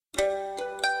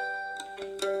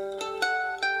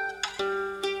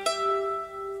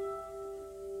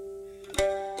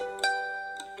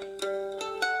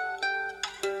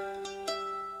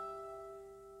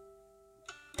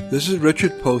This is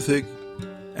Richard Pothig,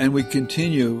 and we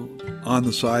continue On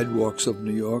the Sidewalks of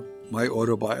New York, my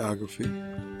autobiography.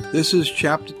 This is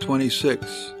Chapter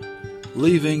 26,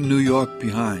 Leaving New York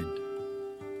Behind.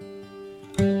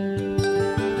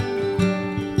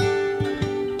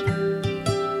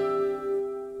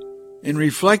 In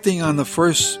reflecting on the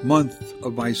first month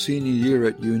of my senior year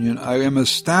at Union, I am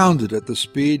astounded at the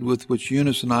speed with which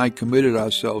Eunice and I committed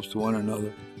ourselves to one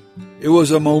another. It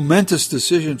was a momentous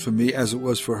decision for me, as it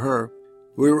was for her.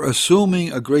 We were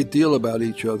assuming a great deal about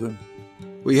each other.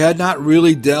 We had not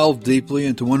really delved deeply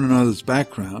into one another's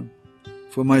background.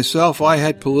 For myself, I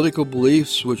had political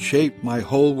beliefs which shaped my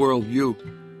whole worldview.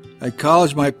 At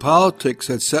college, my politics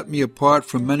had set me apart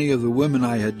from many of the women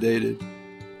I had dated.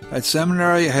 At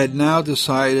seminary, I had now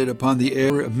decided upon the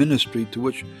area of ministry to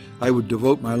which I would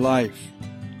devote my life.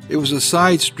 It was a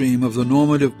side stream of the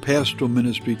normative pastoral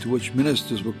ministry to which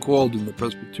ministers were called in the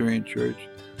Presbyterian Church.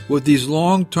 Would these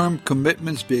long-term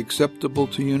commitments be acceptable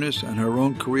to Eunice and her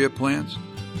own career plans?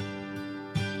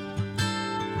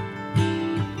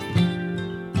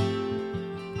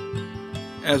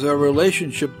 As our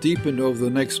relationship deepened over the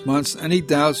next months, any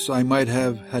doubts I might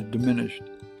have had diminished.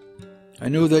 I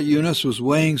knew that Eunice was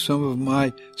weighing some of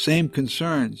my same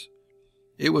concerns.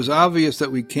 It was obvious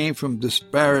that we came from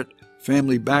disparate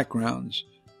family backgrounds.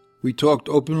 We talked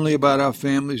openly about our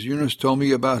families. Eunice told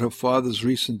me about her father's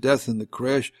recent death in the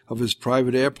crash of his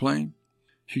private airplane.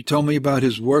 She told me about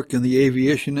his work in the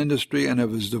aviation industry and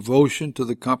of his devotion to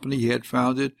the company he had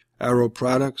founded, Aero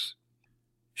Products.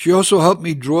 She also helped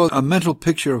me draw a mental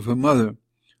picture of her mother,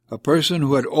 a person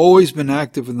who had always been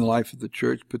active in the life of the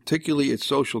church, particularly its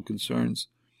social concerns.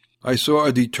 I saw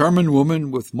a determined woman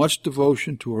with much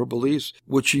devotion to her beliefs,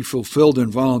 which she fulfilled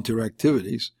in volunteer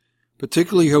activities,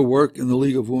 particularly her work in the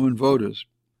League of Women Voters.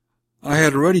 I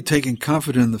had already taken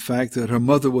confidence in the fact that her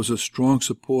mother was a strong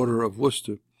supporter of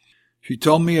Worcester. She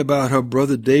told me about her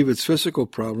brother David's physical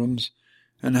problems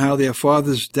and how their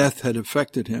father's death had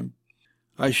affected him.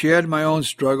 I shared my own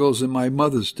struggles in my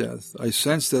mother's death. I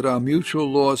sensed that our mutual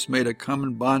loss made a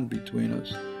common bond between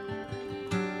us.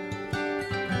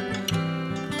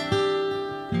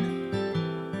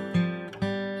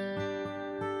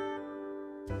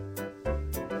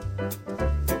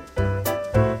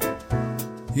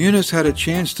 Eunice had a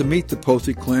chance to meet the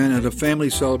Pothig clan at a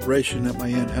family celebration at my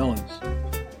Aunt Helen's.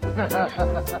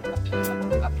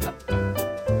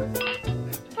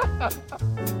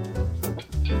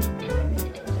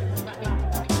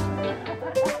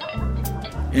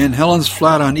 Aunt Helen's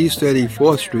flat on East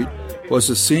 84th Street was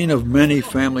the scene of many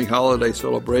family holiday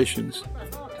celebrations.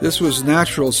 This was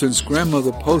natural since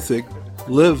Grandmother Pothig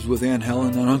lived with Aunt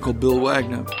Helen and Uncle Bill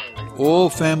Wagner. All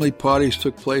family parties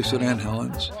took place at Aunt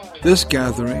Helen's. This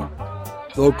gathering,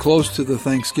 though close to the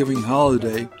Thanksgiving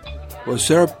holiday, was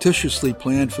surreptitiously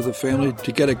planned for the family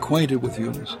to get acquainted with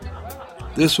Eunice.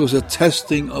 This was a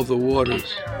testing of the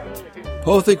waters.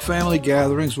 Pothig family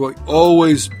gatherings were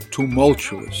always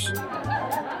tumultuous.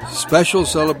 Special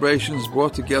celebrations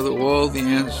brought together all the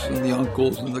aunts and the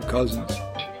uncles and the cousins.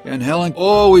 And Helen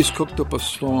always cooked up a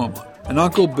storm. And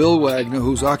Uncle Bill Wagner,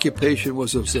 whose occupation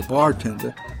was as a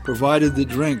bartender, provided the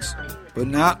drinks, but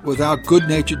not without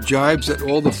good-natured jibes at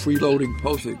all the freeloading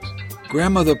Pothigs.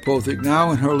 Grandmother Pothig,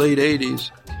 now in her late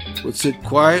 80s, would sit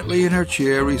quietly in her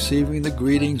chair receiving the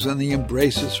greetings and the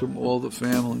embraces from all the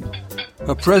family.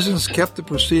 Her presence kept the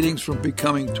proceedings from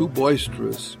becoming too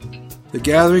boisterous. The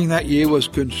gathering that year was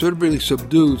considerably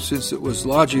subdued since it was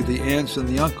largely the aunts and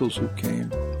the uncles who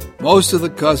came. Most of the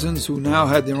cousins, who now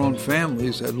had their own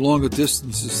families, had longer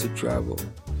distances to travel.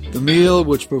 The meal,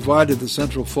 which provided the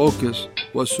central focus,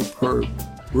 was superb.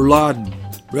 Rouladen,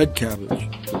 red cabbage,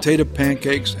 potato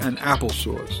pancakes, and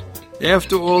applesauce.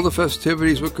 After all the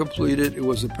festivities were completed, it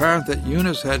was apparent that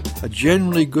Eunice had a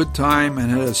genuinely good time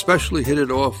and had especially hit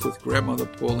it off with Grandmother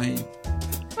Pauline.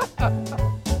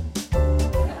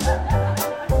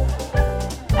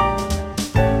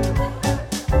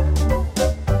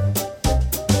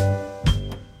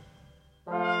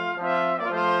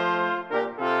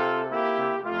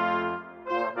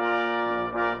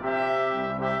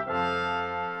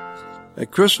 At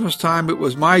Christmas time, it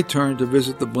was my turn to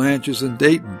visit the Blanches in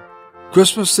Dayton.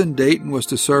 Christmas in Dayton was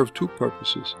to serve two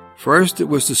purposes. First, it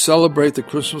was to celebrate the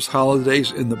Christmas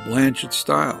holidays in the Blanchard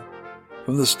style.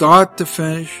 From the start to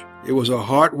finish, it was a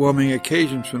heartwarming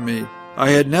occasion for me.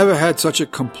 I had never had such a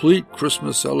complete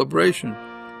Christmas celebration.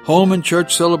 Home and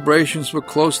church celebrations were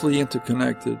closely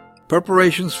interconnected.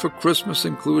 Preparations for Christmas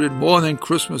included more than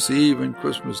Christmas Eve and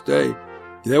Christmas Day.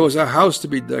 There was a house to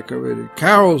be decorated,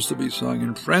 carols to be sung,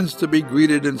 and friends to be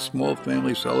greeted in small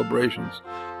family celebrations.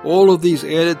 All of these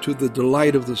added to the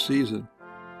delight of the season.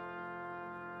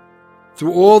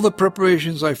 Through all the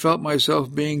preparations, I felt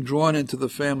myself being drawn into the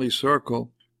family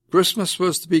circle. Christmas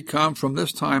was to become, from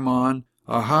this time on,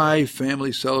 a high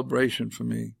family celebration for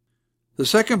me. The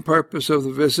second purpose of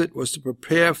the visit was to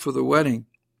prepare for the wedding.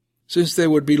 Since there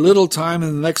would be little time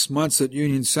in the next months at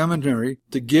Union Seminary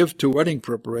to give to wedding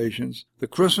preparations, the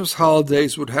Christmas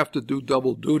holidays would have to do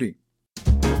double duty.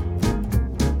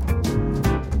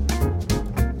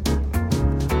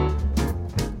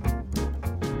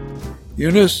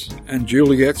 Eunice and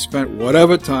Juliet spent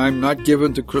whatever time not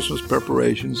given to Christmas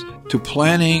preparations to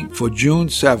planning for June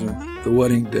 7th, the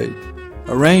wedding date.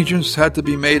 Arrangements had to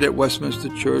be made at Westminster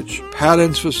Church.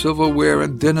 Patterns for silverware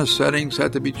and dinner settings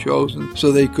had to be chosen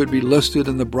so they could be listed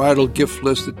in the bridal gift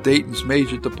list at Dayton's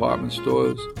major department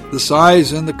stores. The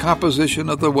size and the composition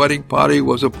of the wedding party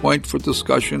was a point for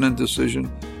discussion and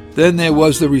decision. Then there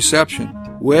was the reception.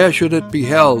 Where should it be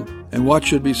held, and what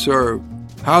should be served?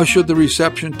 How should the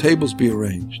reception tables be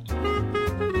arranged?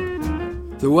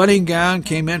 The wedding gown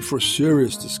came in for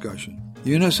serious discussion.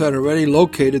 Eunice had already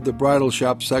located the bridal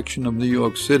shop section of New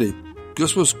York City.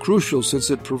 This was crucial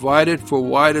since it provided for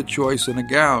wider choice in a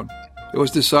gown. It was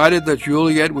decided that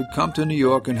Juliet would come to New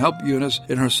York and help Eunice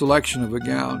in her selection of a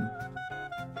gown.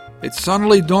 It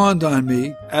suddenly dawned on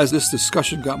me, as this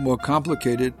discussion got more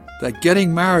complicated, that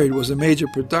getting married was a major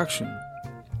production.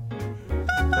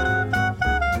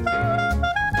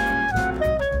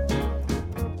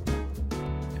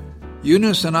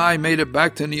 Eunice and I made it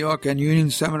back to New York, and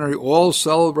Union Seminary all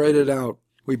celebrated out.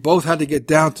 We both had to get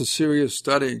down to serious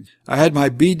studying. I had my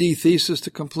BD thesis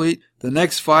to complete. The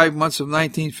next 5 months of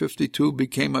 1952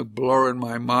 became a blur in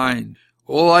my mind.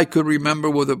 All I could remember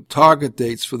were the target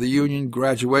dates for the Union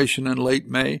graduation in late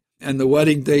May and the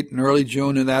wedding date in early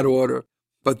June, in that order.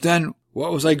 But then,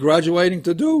 what was I graduating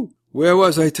to do? Where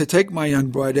was I to take my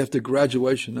young bride after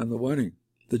graduation and the wedding?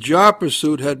 The job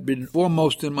pursuit had been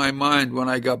foremost in my mind when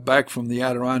I got back from the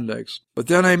Adirondacks. But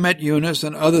then I met Eunice,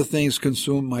 and other things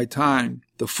consumed my time.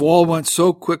 The fall went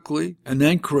so quickly, and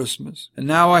then Christmas, and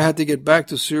now I had to get back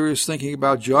to serious thinking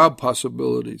about job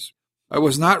possibilities. I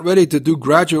was not ready to do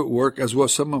graduate work, as were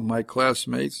some of my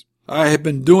classmates. I had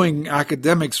been doing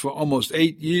academics for almost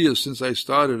 8 years since I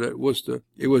started at Worcester.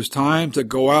 It was time to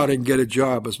go out and get a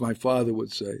job, as my father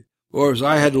would say, or as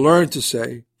I had learned to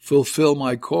say, fulfill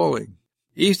my calling.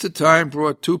 Easter time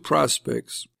brought two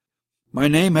prospects. My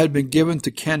name had been given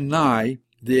to Ken Nye,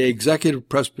 the executive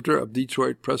presbyter of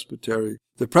Detroit Presbytery.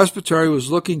 The presbytery was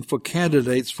looking for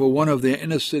candidates for one of their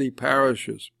inner-city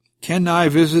parishes. Ken Nye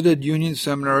visited Union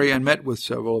Seminary and met with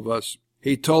several of us.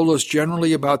 He told us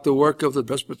generally about the work of the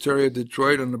Presbytery of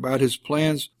Detroit and about his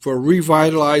plans for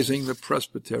revitalizing the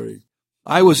presbytery.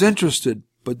 I was interested,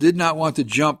 but did not want to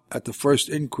jump at the first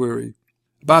inquiry.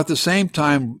 About the same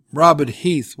time, Robert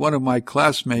Heath, one of my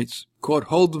classmates, caught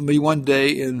hold of me one day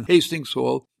in Hastings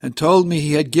Hall and told me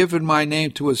he had given my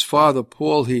name to his father,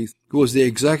 Paul Heath, who was the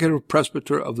executive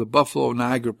presbyter of the Buffalo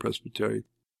Niagara Presbytery.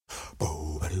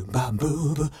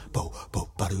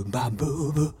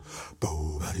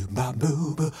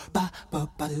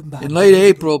 In late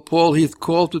April, Paul Heath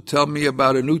called to tell me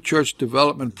about a new church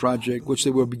development project which they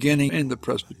were beginning in the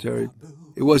presbytery.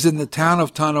 It was in the town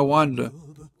of Tonawanda,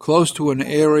 close to an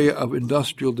area of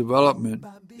industrial development.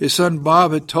 His son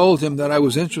Bob had told him that I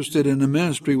was interested in a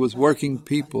ministry with working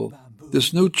people.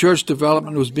 This new church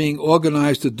development was being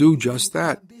organized to do just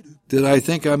that. Did I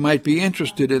think I might be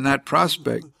interested in that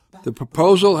prospect? The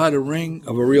proposal had a ring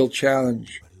of a real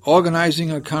challenge. Organizing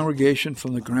a congregation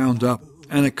from the ground up,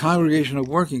 and a congregation of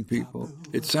working people.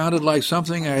 It sounded like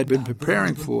something I had been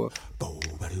preparing for.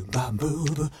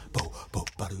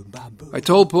 I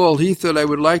told Paul Heath that I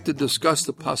would like to discuss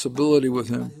the possibility with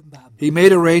him. He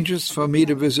made arrangements for me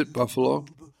to visit Buffalo.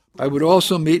 I would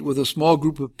also meet with a small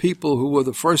group of people who were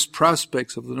the first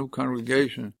prospects of the new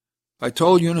congregation. I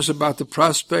told Eunice about the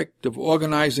prospect of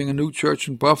organizing a new church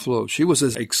in Buffalo. She was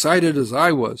as excited as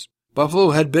I was.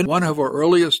 Buffalo had been one of her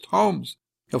earliest homes.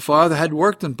 Her father had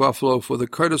worked in Buffalo for the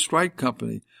Curtiss Wright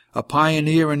Company, a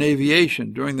pioneer in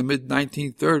aviation during the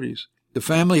mid-1930s. The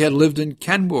family had lived in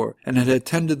Kenmore and had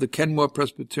attended the Kenmore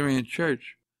Presbyterian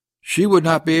Church. She would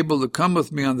not be able to come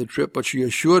with me on the trip, but she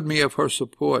assured me of her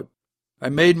support. I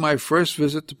made my first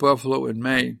visit to Buffalo in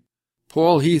May.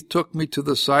 Paul Heath took me to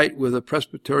the site where the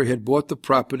presbytery had bought the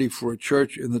property for a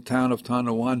church in the town of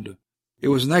Tonawanda. It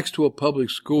was next to a public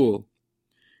school.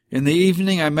 In the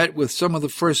evening, I met with some of the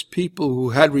first people who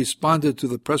had responded to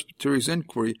the presbytery's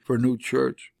inquiry for a new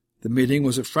church. The meeting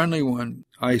was a friendly one.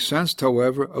 I sensed,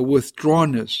 however, a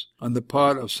withdrawnness on the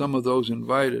part of some of those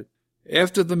invited.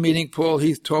 After the meeting, Paul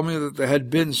Heath told me that there had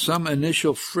been some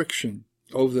initial friction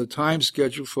over the time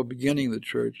schedule for beginning the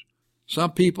church.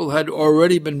 Some people had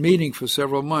already been meeting for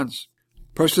several months.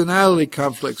 Personality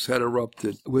conflicts had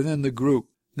erupted within the group.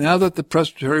 Now that the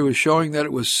presbytery was showing that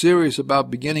it was serious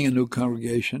about beginning a new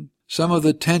congregation, some of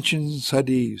the tensions had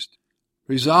eased.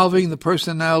 Resolving the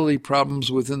personality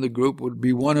problems within the group would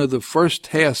be one of the first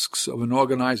tasks of an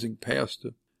organizing pastor.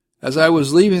 As I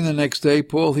was leaving the next day,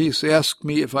 Paul Heath asked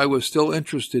me if I was still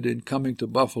interested in coming to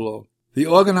Buffalo. The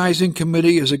organizing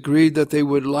committee has agreed that they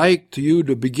would like you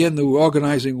to begin the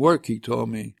organizing work, he told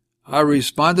me. I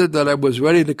responded that I was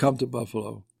ready to come to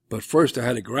Buffalo, but first I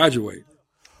had to graduate.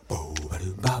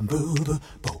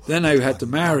 Then I had to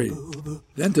marry,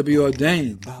 then to be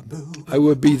ordained. I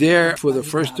would be there for the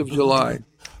 1st of July.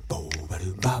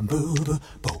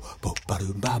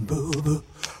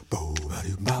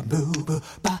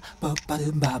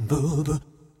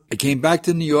 I came back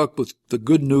to New York with the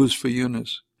good news for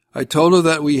Eunice. I told her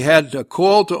that we had a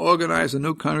call to organize a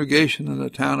new congregation in the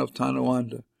town of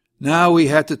Tonawanda. Now we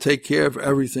had to take care of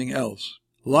everything else.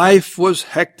 Life was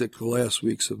hectic the last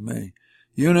weeks of May.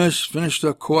 Eunice finished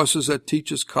her courses at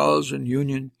Teachers College in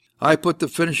Union. I put the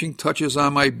finishing touches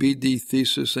on my B.D.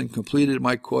 thesis and completed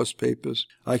my course papers.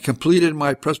 I completed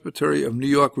my Presbytery of New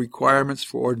York requirements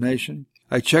for ordination.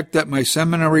 I checked that my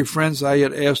seminary friends I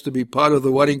had asked to be part of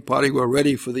the wedding party were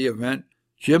ready for the event.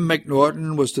 Jim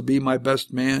McNaughton was to be my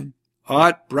best man.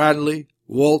 Art Bradley,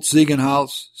 Walt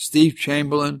Ziegenhaus, Steve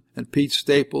Chamberlain, and Pete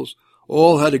Staples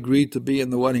all had agreed to be in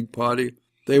the wedding party.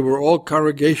 They were all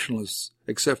Congregationalists,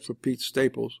 except for Pete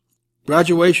Staples.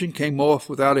 Graduation came off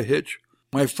without a hitch.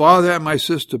 My father and my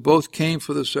sister both came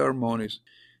for the ceremonies.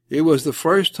 It was the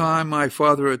first time my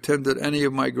father attended any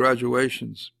of my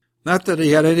graduations. Not that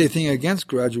he had anything against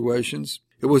graduations.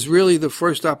 It was really the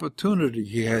first opportunity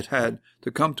he had had to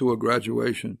come to a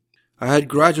graduation. I had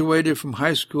graduated from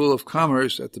High School of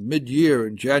Commerce at the mid-year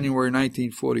in January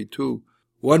 1942,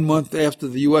 1 month after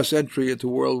the U.S. entry into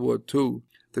World War II.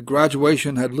 The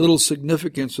graduation had little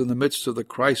significance in the midst of the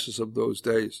crisis of those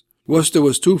days. Worcester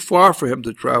was too far for him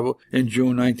to travel in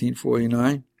June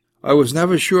 1949. I was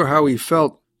never sure how he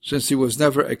felt, since he was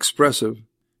never expressive.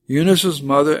 Eunice's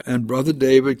mother and brother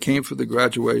David came for the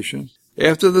graduation.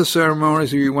 After the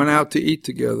ceremonies, we went out to eat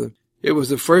together. It was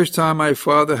the first time my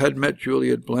father had met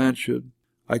Juliet Blanchard.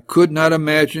 I could not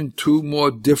imagine two more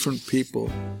different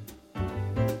people.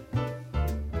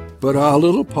 But our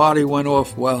little party went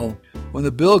off well. When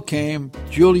the bill came,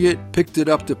 Juliet picked it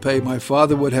up to pay. My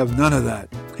father would have none of that.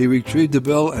 He retrieved the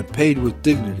bill and paid with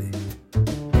dignity.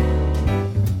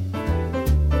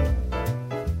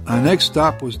 Our next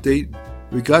stop was Dayton.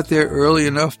 We got there early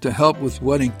enough to help with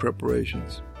wedding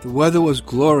preparations. The weather was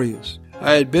glorious.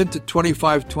 I had been to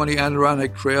 2520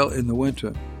 Adirondack Trail in the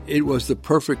winter. It was the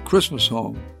perfect Christmas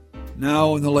home.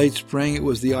 Now, in the late spring, it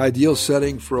was the ideal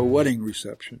setting for a wedding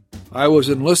reception. I was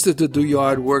enlisted to do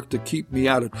yard work to keep me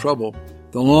out of trouble.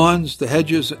 The lawns, the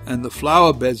hedges, and the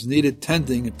flower beds needed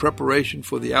tending in preparation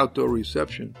for the outdoor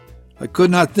reception. I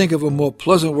could not think of a more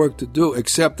pleasant work to do,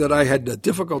 except that I had a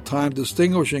difficult time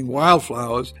distinguishing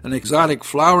wildflowers and exotic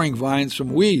flowering vines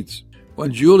from weeds.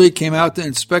 When Julie came out to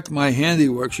inspect my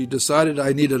handiwork, she decided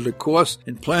I needed a course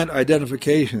in plant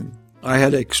identification. I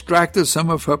had extracted some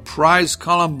of her prized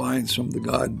columbines from the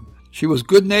garden. She was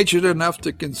good-natured enough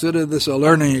to consider this a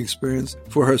learning experience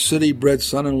for her city-bred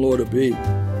son-in-law-to-be.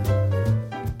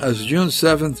 As June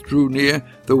 7th drew near,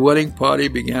 the wedding party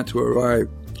began to arrive.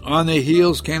 On their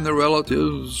heels came the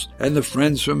relatives and the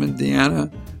friends from Indiana,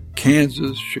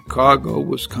 Kansas, Chicago,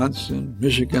 Wisconsin,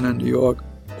 Michigan, and New York.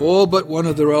 All but one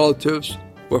of the relatives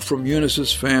were from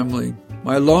Eunice's family.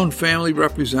 My lone family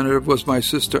representative was my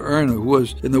sister Erna, who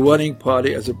was in the wedding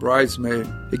party as a bridesmaid.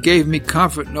 It gave me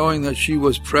comfort knowing that she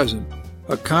was present.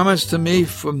 Her comments to me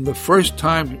from the first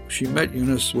time she met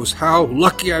Eunice was how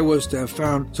lucky I was to have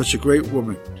found such a great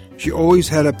woman. She always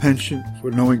had a penchant for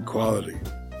knowing quality.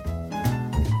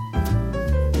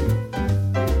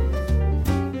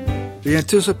 The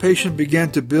anticipation began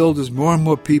to build as more and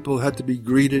more people had to be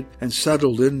greeted and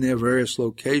settled in their various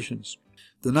locations.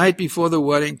 The night before the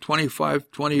wedding,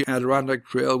 2520 Adirondack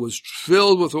Trail was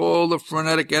filled with all the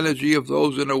frenetic energy of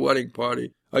those in a wedding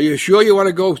party. "Are you sure you want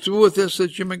to go through with this?" said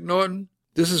Jim McNaughton.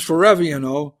 "This is forever, you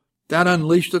know." That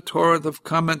unleashed a torrent of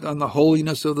comment on the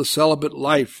holiness of the celibate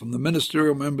life from the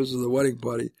ministerial members of the wedding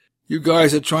party. "You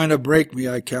guys are trying to break me,"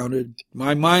 I countered.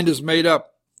 "My mind is made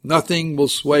up. Nothing will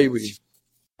sway me."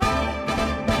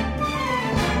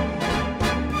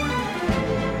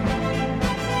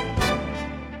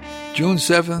 June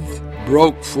 7th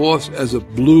broke forth as a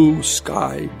blue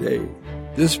sky day.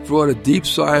 This brought a deep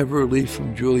sigh of relief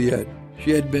from Juliet.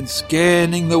 She had been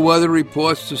scanning the weather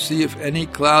reports to see if any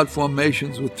cloud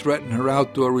formations would threaten her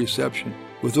outdoor reception.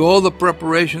 With all the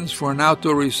preparations for an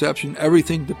outdoor reception,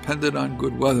 everything depended on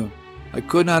good weather. I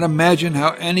could not imagine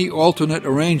how any alternate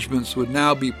arrangements would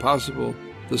now be possible.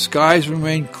 The skies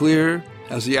remained clear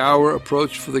as the hour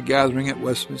approached for the gathering at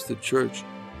Westminster Church.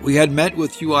 We had met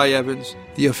with Hugh I. Evans,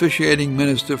 the officiating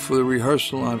minister, for the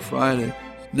rehearsal on Friday.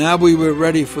 Now we were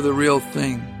ready for the real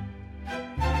thing.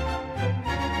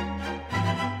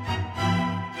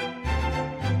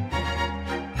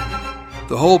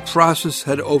 The whole process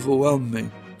had overwhelmed me.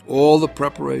 All the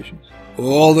preparations,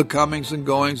 all the comings and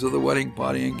goings of the wedding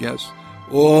party and guests,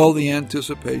 all the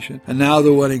anticipation, and now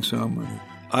the wedding ceremony.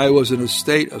 I was in a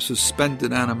state of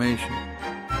suspended animation.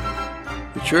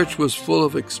 The church was full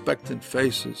of expectant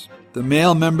faces. The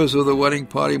male members of the wedding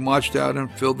party marched out and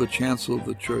filled the chancel of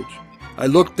the church. I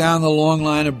looked down the long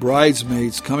line of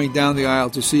bridesmaids coming down the aisle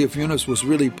to see if Eunice was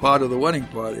really part of the wedding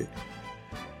party.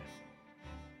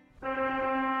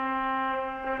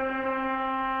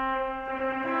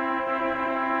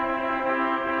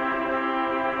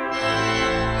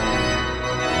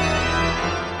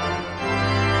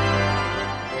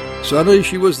 Suddenly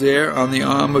she was there on the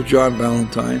arm of John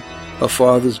Valentine, her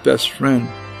father's best friend,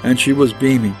 and she was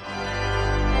beaming.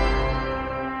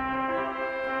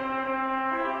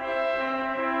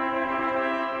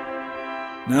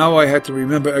 Now I had to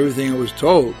remember everything I was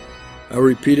told. I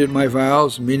repeated my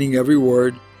vows, meaning every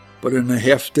word, but in a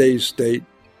half-dazed state.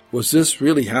 Was this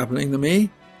really happening to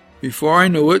me? Before I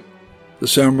knew it, the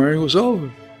ceremony was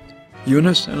over.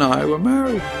 Eunice and I were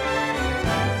married.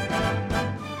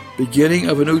 Beginning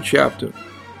of a new chapter,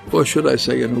 or should I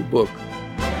say a new book.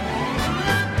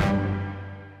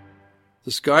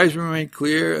 The skies remained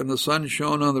clear and the sun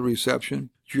shone on the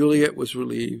reception. Juliet was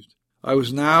relieved. I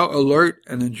was now alert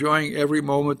and enjoying every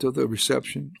moment of the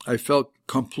reception. I felt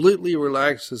completely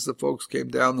relaxed as the folks came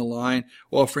down the line,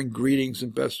 offering greetings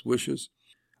and best wishes.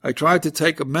 I tried to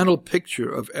take a mental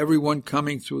picture of everyone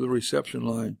coming through the reception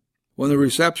line. When the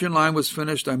reception line was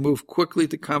finished, I moved quickly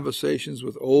to conversations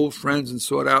with old friends and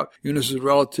sought out Eunice's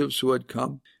relatives who had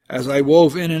come. As I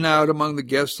wove in and out among the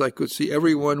guests, I could see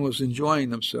everyone was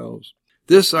enjoying themselves.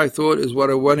 This, I thought, is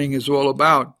what a wedding is all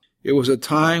about. It was a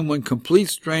time when complete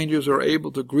strangers are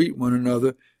able to greet one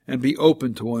another and be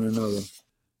open to one another.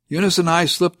 Eunice and I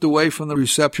slipped away from the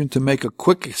reception to make a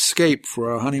quick escape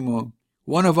for our honeymoon.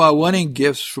 One of our wedding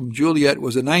gifts from Juliet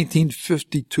was a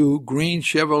 1952 green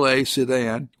Chevrolet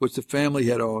sedan, which the family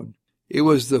had owned. It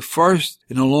was the first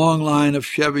in a long line of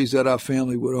Chevys that our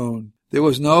family would own. There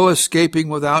was no escaping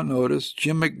without notice.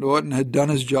 Jim McNaughton had done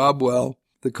his job well.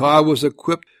 The car was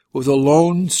equipped with a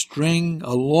long string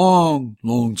of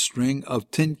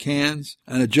tin cans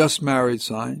and a just married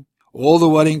sign. All the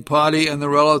wedding party and the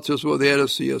relatives were there to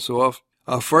see us off.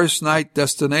 Our first night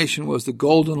destination was the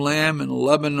Golden Lamb in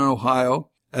Lebanon, Ohio,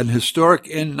 an historic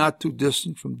inn not too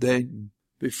distant from Dayton.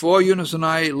 Before Eunice and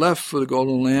I left for the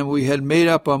Golden Lamb, we had made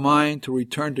up our mind to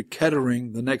return to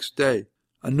Kettering the next day.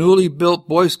 A newly built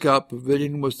Boy Scout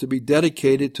pavilion was to be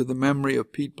dedicated to the memory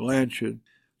of Pete Blanchard.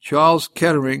 Charles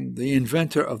Kettering, the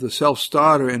inventor of the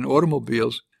self-starter in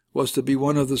automobiles, was to be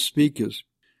one of the speakers.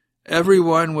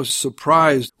 Everyone was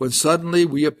surprised when suddenly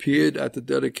we appeared at the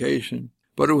dedication,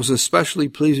 but it was especially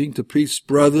pleasing to Pete's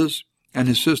brothers and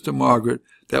his sister Margaret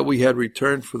that we had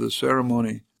returned for the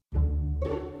ceremony.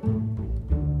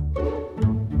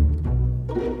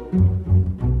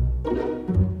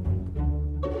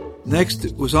 Next,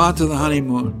 it was on to the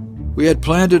honeymoon. We had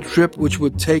planned a trip which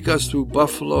would take us through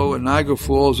Buffalo and Niagara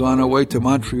Falls on our way to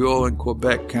Montreal and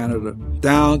Quebec, Canada,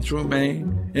 down through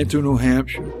Maine, into New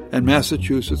Hampshire and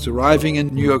Massachusetts, arriving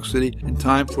in New York City in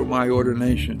time for my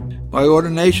ordination. My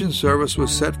ordination service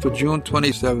was set for June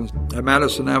 27th at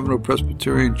Madison Avenue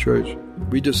Presbyterian Church.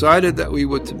 We decided that we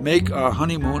would make our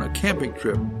honeymoon a camping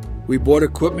trip. We bought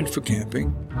equipment for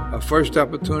camping. Our first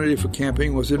opportunity for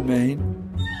camping was in Maine.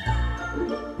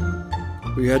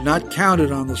 We had not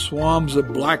counted on the swarms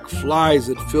of black flies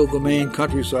that filled the Maine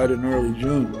countryside in early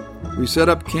June. We set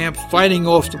up camp fighting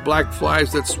off the black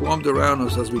flies that swarmed around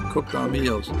us as we cooked our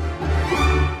meals.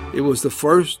 It was the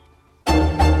first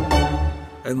and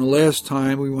the last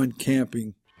time we went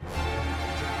camping.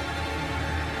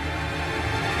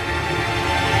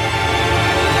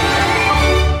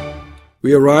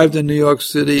 We arrived in New York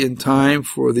City in time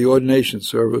for the ordination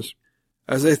service.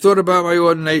 As I thought about my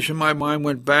ordination, my mind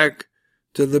went back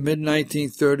to the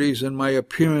mid-1930s and my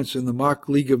appearance in the Mock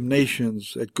League of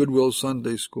Nations at Goodwill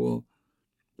Sunday School.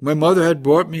 My mother had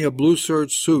bought me a blue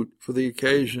serge suit for the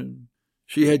occasion.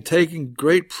 She had taken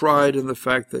great pride in the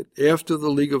fact that after the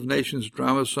League of Nations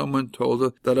drama, someone told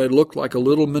her that I looked like a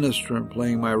little minister in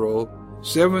playing my role.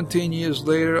 17 years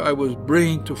later, I was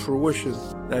bringing to fruition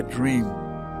that dream.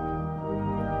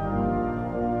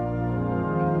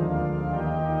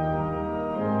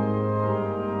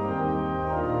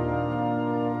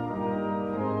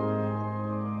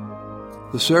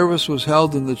 The service was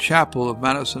held in the chapel of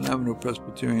Madison Avenue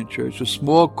Presbyterian Church. A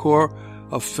small core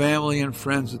of family and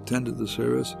friends attended the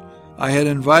service. I had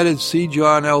invited C.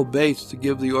 John L. Bates to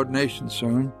give the ordination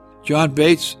sermon. John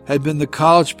Bates had been the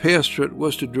college pastor at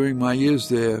Worcester during my years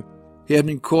there. He had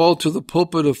been called to the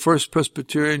pulpit of First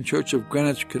Presbyterian Church of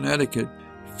Greenwich, Connecticut.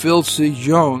 Phil C.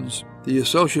 Jones, the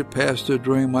associate pastor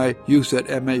during my youth at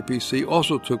MAPC,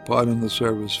 also took part in the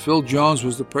service. Phil Jones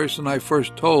was the person I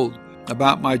first told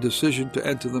about my decision to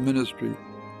enter the ministry.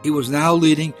 He was now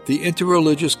leading the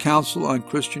Interreligious Council on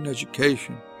Christian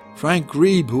Education. Frank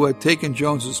Grebe, who had taken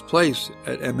Jones's place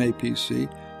at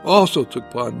MAPC, also took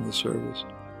part in the service.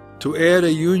 To add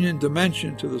a union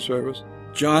dimension to the service,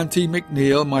 John T.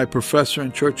 McNeil, my professor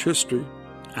in church history,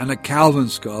 and a Calvin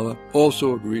scholar,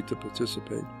 also agreed to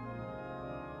participate.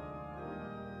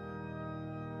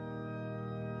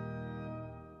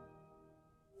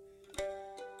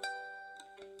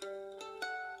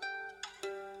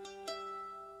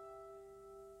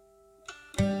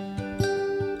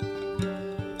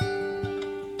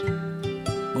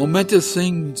 Momentous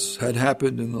things had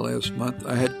happened in the last month.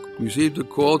 I had received a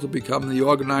call to become the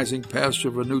organizing pastor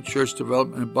of a new church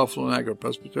development in Buffalo Niagara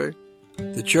Presbytery.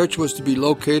 The church was to be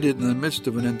located in the midst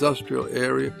of an industrial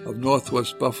area of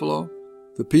northwest Buffalo.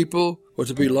 The people were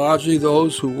to be largely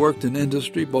those who worked in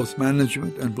industry, both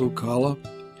management and blue collar.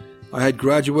 I had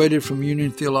graduated from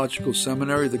Union Theological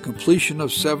Seminary, the completion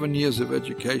of 7 years of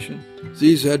education.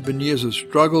 These had been years of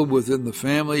struggle within the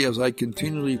family as I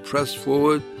continually pressed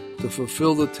forward to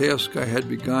fulfill the task I had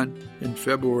begun in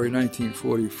February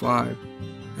 1945,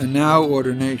 and now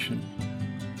ordination.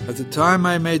 At the time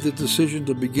I made the decision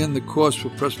to begin the course for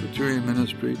Presbyterian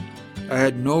ministry, I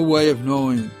had no way of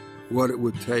knowing what it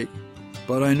would take,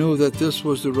 but I knew that this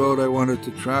was the road I wanted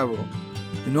to travel.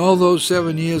 In all those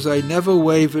 7 years, I never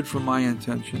wavered from my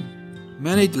intention.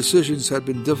 Many decisions had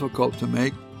been difficult to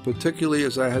make, particularly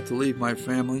as I had to leave my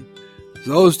family.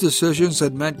 Those decisions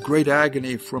had meant great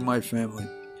agony for my family.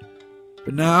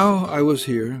 But now I was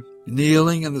here,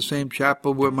 kneeling in the same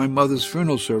chapel where my mother's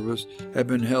funeral service had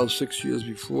been held 6 years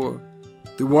before.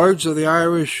 The words of the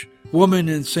Irish woman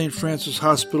in St. Francis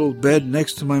Hospital bed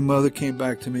next to my mother came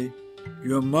back to me.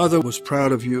 Your mother was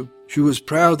proud of you. She was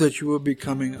proud that you were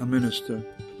becoming a minister.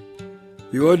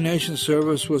 The ordination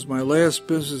service was my last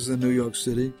business in New York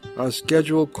City. Our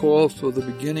schedule called for the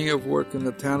beginning of work in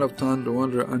the town of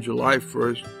Tonawanda on July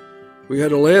 1st. We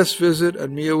had a last visit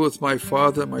and meal with my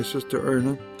father and my sister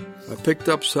Erna. I picked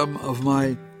up some of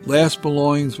my last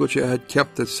belongings which I had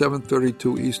kept at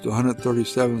 732 East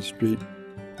 137th Street.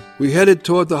 We headed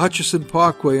toward the Hutchison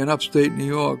Parkway in upstate New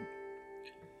York.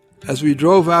 As we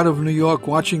drove out of New York,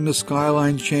 watching the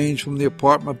skyline change from the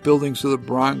apartment buildings of the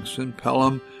Bronx and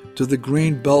Pelham to the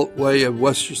green beltway of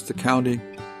Westchester County,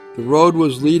 the road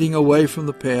was leading away from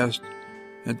the past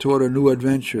and toward a new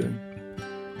adventure.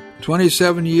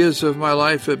 27 years of my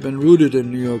life had been rooted in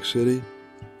New York City.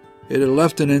 It had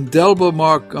left an indelible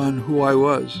mark on who I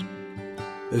was.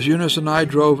 As Eunice and I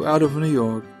drove out of New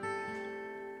York,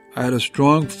 I had a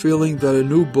strong feeling that a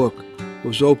new book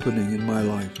was opening in my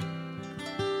life.